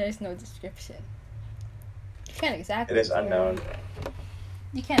 There's no description. You can't exactly. It is unknown.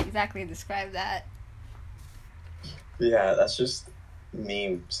 You can't exactly describe that. Yeah, that's just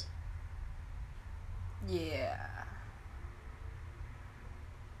memes. Yeah.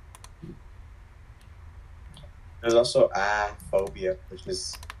 There's also aphobia, which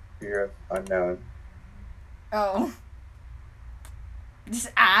is fear of unknown. Oh. Just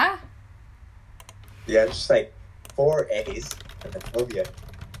Yeah, just like 4 A's and then phobia.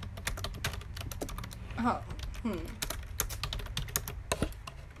 Oh.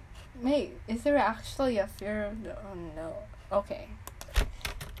 Wait, is there actually a fear of the unknown? Okay.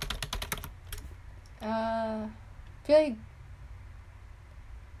 Feel like.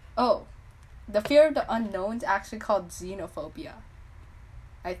 Oh, the fear of the unknown is actually called xenophobia.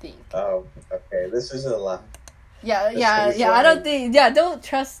 I think. Oh, okay. This is a lot. Yeah. is I don't think. Yeah, don't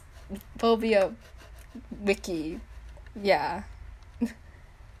trust phobia wiki. Yeah.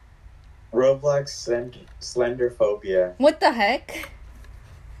 Roblox slender phobia What the heck?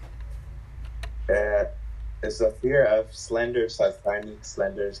 is a fear of slenders like finding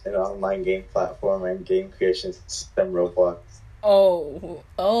slenders in an online game platform and game creation system Roblox. Oh.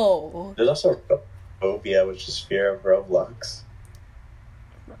 There's also phobia, which is fear of Roblox.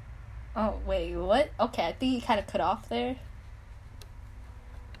 Oh, wait, what? Okay, I think you kind of cut off there.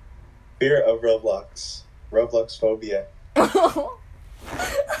 Fear of Roblox. Roblox phobia. Oh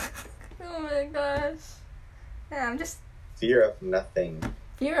my gosh. Yeah, I'm just Fear of nothing.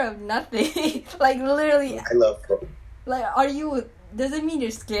 fear of nothing. Like, literally, I love phobia. like, does it mean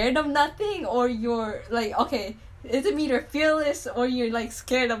you're scared of nothing, or you're, like, okay, does it mean you're fearless, or you're, like,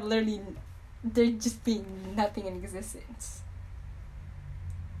 scared of literally there just being nothing in existence?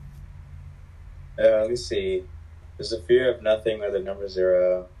 Let me see. There's a fear of nothing or the number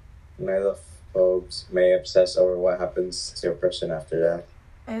 0. Nylophobes may obsess over what happens to a person after death.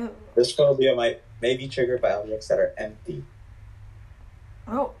 Oh. This phobia may be triggered by objects that are empty.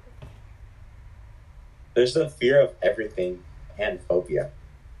 Oh. There's the fear of everything and phobia.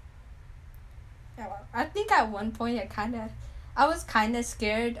 Yeah, well, I think at one point I was kind of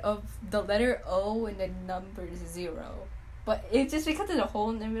scared of the letter O and the number 0. But it's just because of the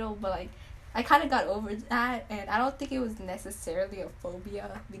hole in the middle, but like, I kind of got over that, and I don't think it was necessarily a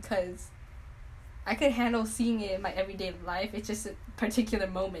phobia because I could handle seeing it in my everyday life. It's just at particular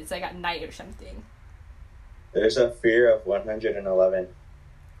moments, like at night or something. There's a fear of 111.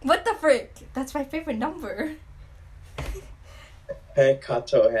 What the frick? That's my favorite number.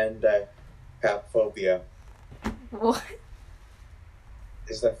 Hekatohenda phobia What?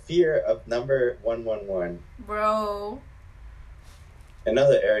 is the fear of number 111. Bro.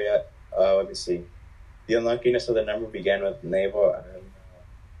 Another area, let me see. The unluckiness of the number began with naval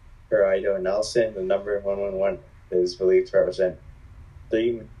Herido Nelson. The number 111 is believed to represent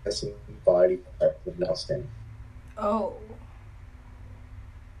 3 missing body parts of Nelson. Oh.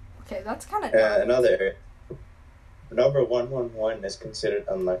 Okay, that's kind of Another area. The number 111 is considered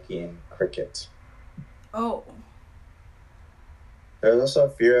unlucky in cricket. Oh. There's also a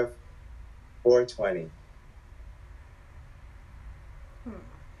fear of 420.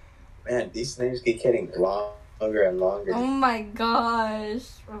 Man, these names keep getting longer and longer. Oh my gosh.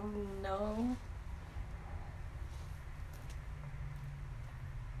 Oh no.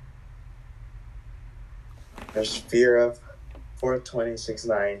 There's fear of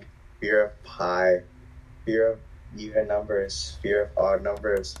 42069, fear of pi, fear of even numbers, fear of odd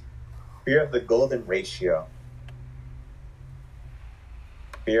numbers, fear of the golden ratio,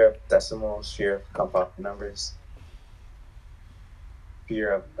 fear of decimals, fear of compound numbers,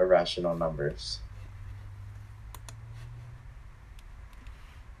 fear of irrational numbers.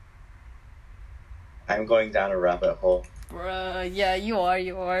 I'm going down a rabbit hole. Bruh, yeah, you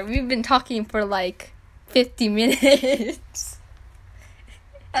are. We've been talking for like 50 minutes.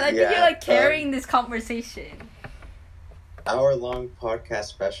 And I think you're like carrying this conversation. Hour-long podcast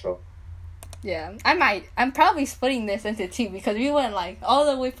special. Yeah, I'm probably splitting this into 2 because we went like all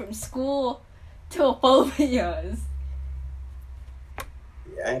the way from school to phobias.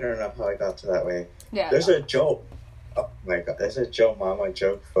 I don't know how I got to that way. Yeah. There's a joke. Oh my god, there's a Joe Mama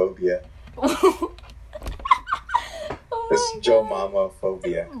joke phobia. Oh This Joe Mama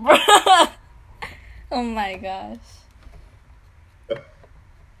phobia. Oh my gosh.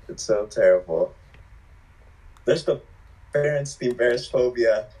 It's so terrible. There's the Berenstain Bears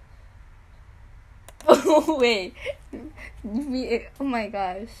phobia. Wait. Oh my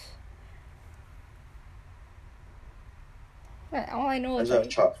gosh. All I know is There's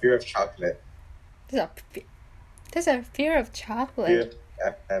a fear of chocolate. there's a fear of chocolate. Fear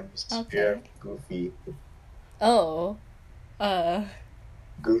of M&M's. Okay. Fear of Goofy. Oh.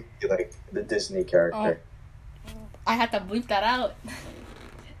 Goofy, like the Disney character. I had to bleep that out.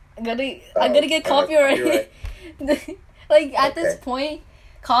 I'm gonna get copyright. Like at this point,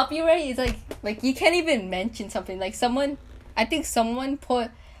 copyright is like you can't even mention something. Like I think someone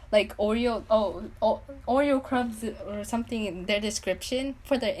put like Oreo crumbs or something in their description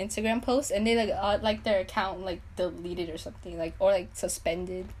for their Instagram post, and they like their account like deleted or something, like, or like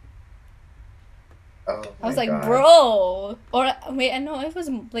suspended. Oh I was my like, God. bro, or wait, I know it was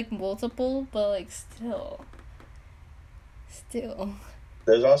like multiple, but like still.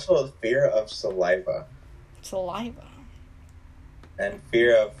 There's also a fear of saliva Saliva. and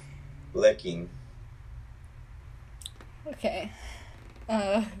fear of licking. Okay.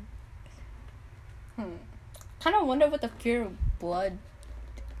 Kind of wonder what the fear of blood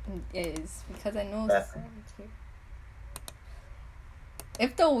is, because I know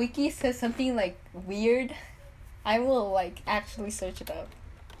if the wiki says something like weird, I will like actually search it up.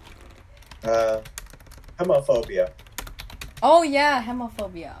 Homophobia. Oh yeah,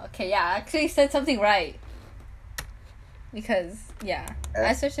 homophobia. Okay, yeah, I actually said something right. Because Yeah. And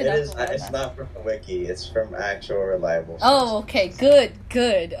I searched it it up. is. It's not from the wiki. It's from actual reliable sources. Oh, okay.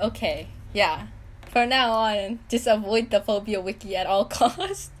 Good. Okay. Yeah. From now on, just avoid the phobia wiki at all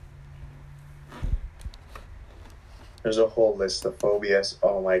costs. There's a whole list of phobias.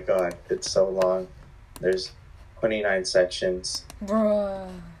 Oh my god, it's so long. There's 29 sections.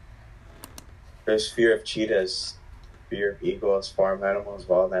 Bruh. There's fear of cheetahs, fear of eagles, farm animals,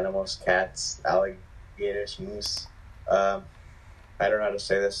 wild animals, cats, alligators, moose. I don't know how to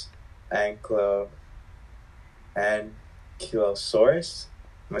say this. Ankylosaurus,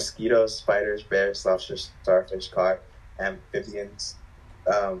 mosquitoes, spiders, bears, lobsters, starfish, cod, amphibians,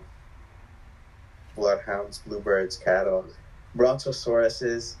 bloodhounds, bluebirds, cattle,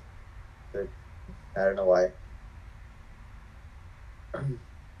 brontosauruses. I don't know why.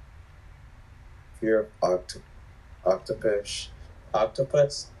 Fear of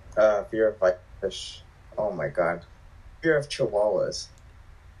octopus, fear of whitefish. Oh my god. Fear of chihuahuas.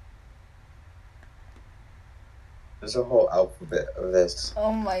 There's a whole alphabet of this.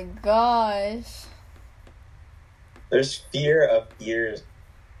 Oh my gosh. There's fear of ears,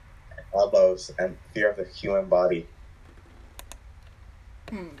 elbows, and fear of the human body.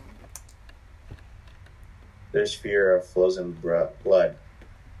 There's fear of frozen blood.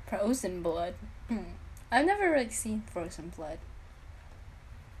 Frozen blood. I've never really seen frozen blood.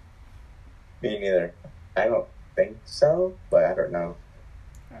 Me neither. I don't think so, but I don't know.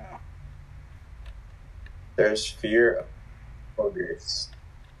 Oh. There's fear of ogres.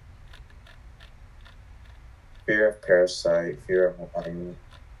 Fear of parasite, fear of lying.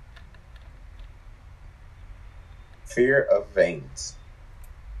 Fear of veins.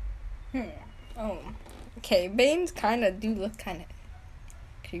 Oh. Okay, veins kind of do look kind of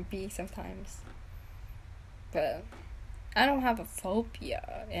creepy sometimes. But I don't have a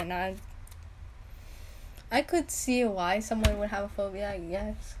phobia, and I could see why someone would have a phobia, I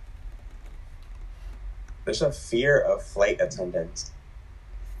guess. There's a fear of flight attendants.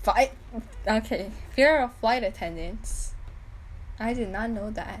 Okay, fear of flight attendants. I did not know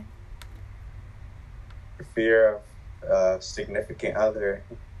that. Fear of significant other.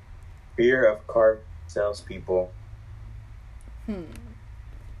 Fear of car salespeople.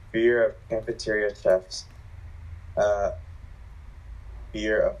 Fear of cafeteria chefs.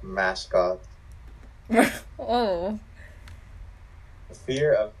 Fear of mascots. Oh.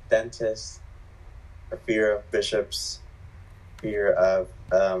 Fear of dentists. A fear of bishops. Fear of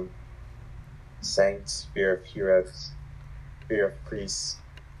saints. Fear of heroes. Fear of priests.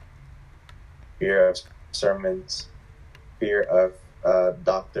 Fear of sermons. Fear of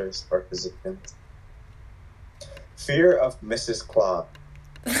doctors or physicians. Fear of Mrs. Claw.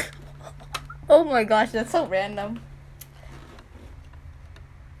 Oh my gosh, that's so random.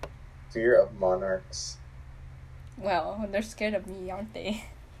 Fear of monarchs. Well, they're scared of me, aren't they?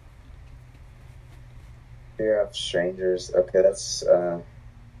 Fear of strangers. Okay, that's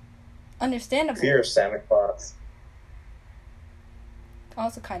Understandable. fear of Santa Claus.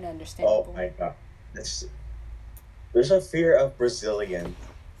 Also kind of understandable. Oh my god. There's a fear of Brazilians.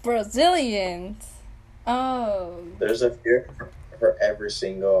 Brazilians. Oh. There's a fear for every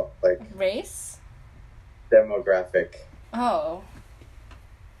single Race? demographic. Oh.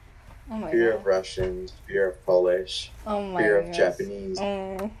 Oh my Fear god. of Russians, fear of Polish, Oh my fear of gosh. Japanese.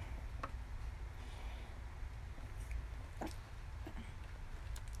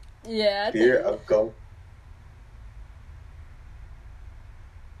 Yeah. Fear of goat.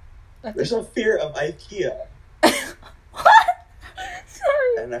 There's a fear of IKEA. What?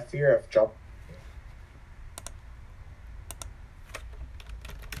 Sorry. And a fear of job.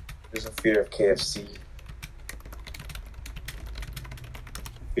 There's a fear of KFC.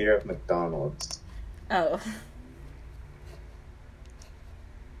 Fear of McDonald's. Oh.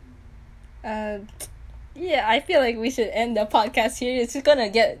 Yeah, I feel like we should end the podcast here. It's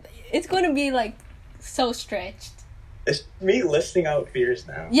gonna be like so stretched. It's me listing out fears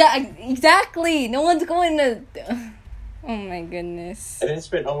now. Yeah, exactly. No one's going to. Oh my goodness. And it's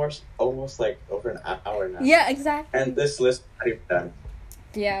been almost like over an hour now. Yeah, exactly. And this list is not even done.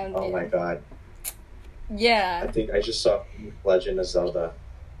 Yeah. Oh my god. Yeah. I think I just saw Legend of Zelda.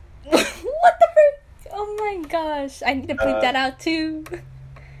 What the frick? Oh my gosh. I need to print that out too.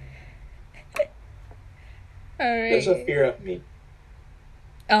 Alright. There's a fear of me.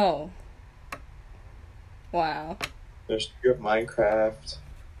 Oh. Wow. There's fear of Minecraft.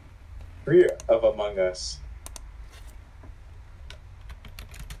 Fear of Among Us.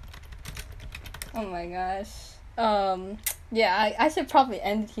 Oh my gosh. Yeah, I should probably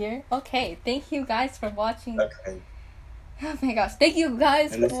end it here. Okay, thank you guys for watching. Okay. Oh my gosh, thank you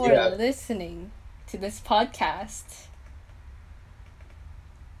guys And for listening to this podcast.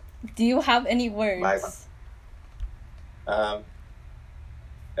 Do you have any words?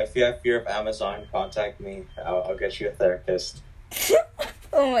 If you have fear of Amazon, contact me. I'll get you a therapist.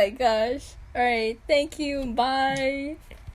 Oh my gosh. Alright, thank you. Bye.